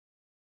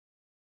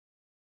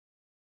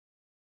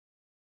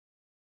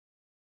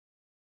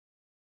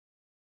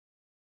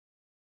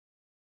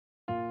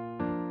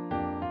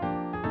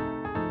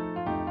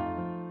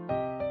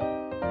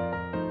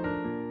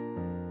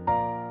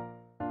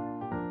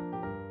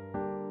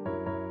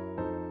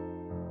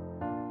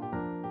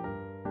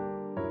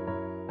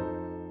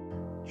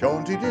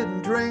Jonesy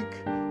didn't drink,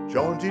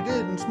 Jonesy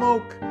didn't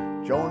smoke,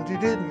 Jonesy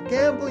didn't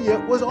gamble,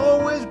 yet was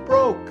always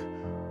broke.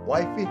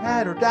 Wifie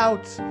had her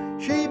doubts,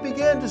 she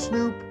began to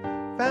snoop,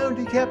 found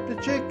he kept a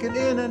chicken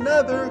in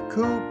another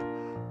coop.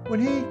 When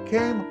he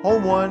came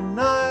home one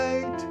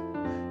night,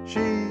 she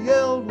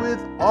yelled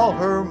with all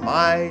her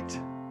might,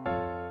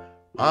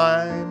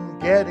 "I'm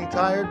getting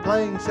tired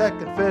playing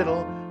second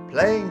fiddle,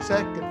 playing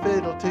second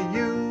fiddle to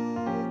you.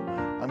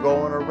 I'm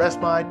going to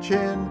rest my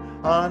chin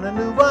on a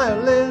new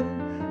violin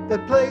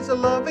that plays a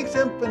loving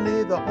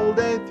symphony the whole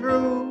day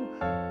through.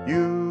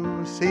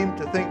 You seem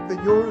to think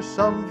that you're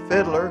some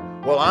fiddler,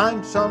 well,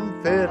 I'm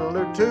some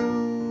fiddler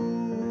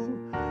too.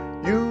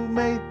 You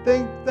may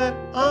think that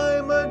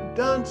I'm a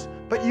dunce,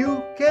 but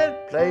you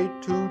can't play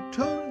two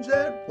tunes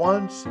at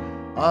once.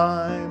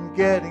 I'm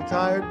getting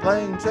tired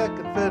playing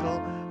second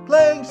fiddle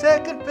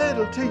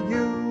to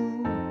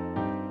you.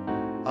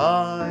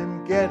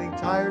 I'm getting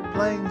tired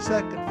playing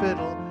second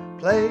fiddle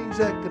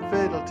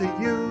to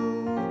you.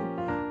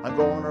 I'm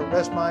going to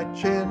rest my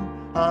chin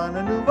on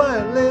a new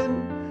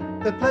violin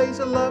that plays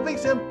a loving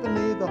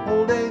symphony the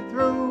whole day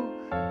through.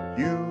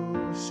 You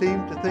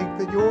seem to think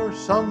that you're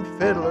some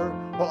fiddler,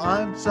 well,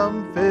 I'm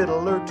some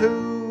fiddler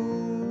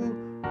too.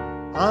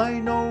 I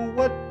know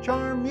what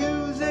charm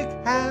music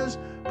has,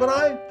 but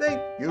I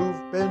think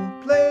you've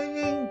been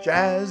playing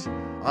jazz.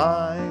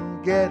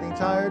 I'm getting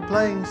tired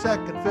playing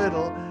second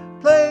fiddle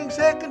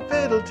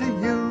to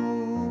you.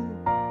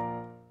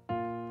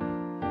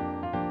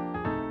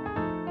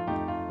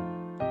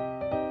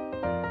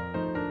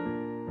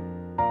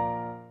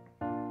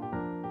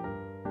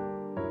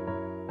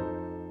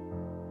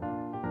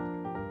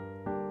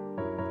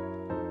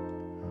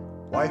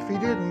 Wifie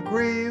didn't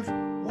grieve,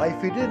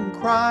 Wifie didn't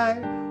cry,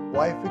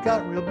 Wifie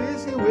got real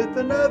busy with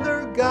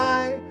another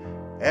guy.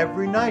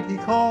 Every night he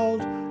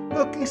called,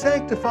 looking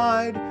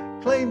sanctified,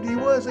 claimed he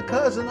was a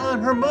cousin on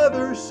her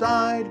mother's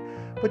side.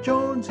 But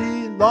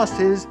Jonesy lost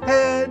his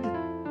head,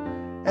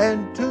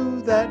 and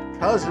to that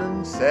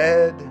cousin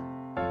said,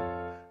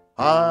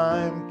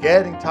 "I'm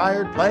getting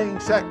tired playing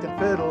second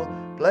fiddle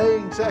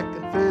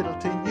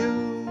to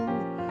you.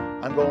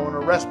 I'm going to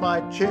rest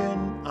my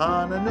chin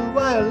on a new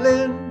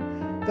violin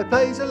that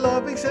plays a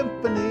loving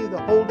symphony the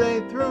whole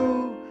day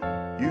through.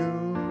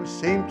 You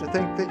seem to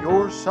think that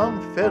you're some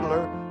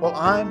fiddler, well,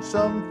 I'm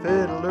some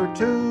fiddler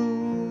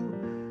too.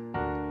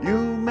 You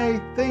may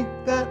think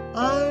that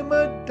I'm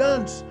a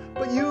dunce,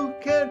 but you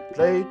can't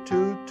play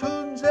two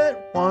tunes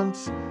at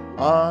once.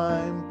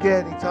 I'm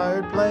getting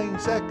tired playing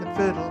second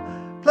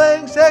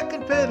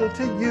fiddle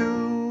to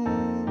you.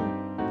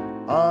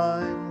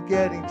 I'm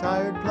getting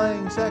tired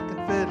playing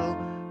second fiddle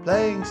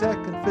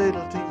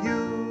to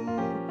you.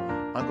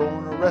 I'm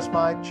going to rest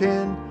my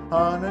chin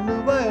on a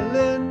new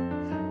violin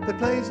that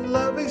plays a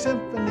loving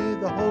symphony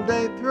the whole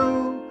day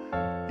through.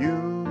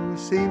 You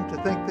seem to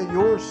think that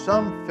you're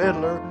some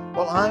fiddler,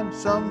 well, I'm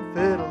some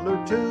fiddler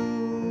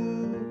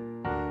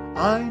too.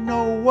 I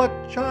know what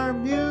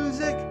charm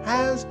music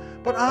has,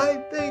 but I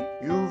think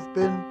you've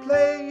been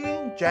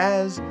playing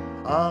jazz.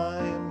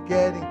 I'm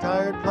getting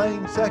tired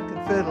playing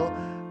second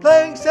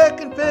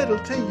fiddle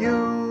to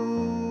you.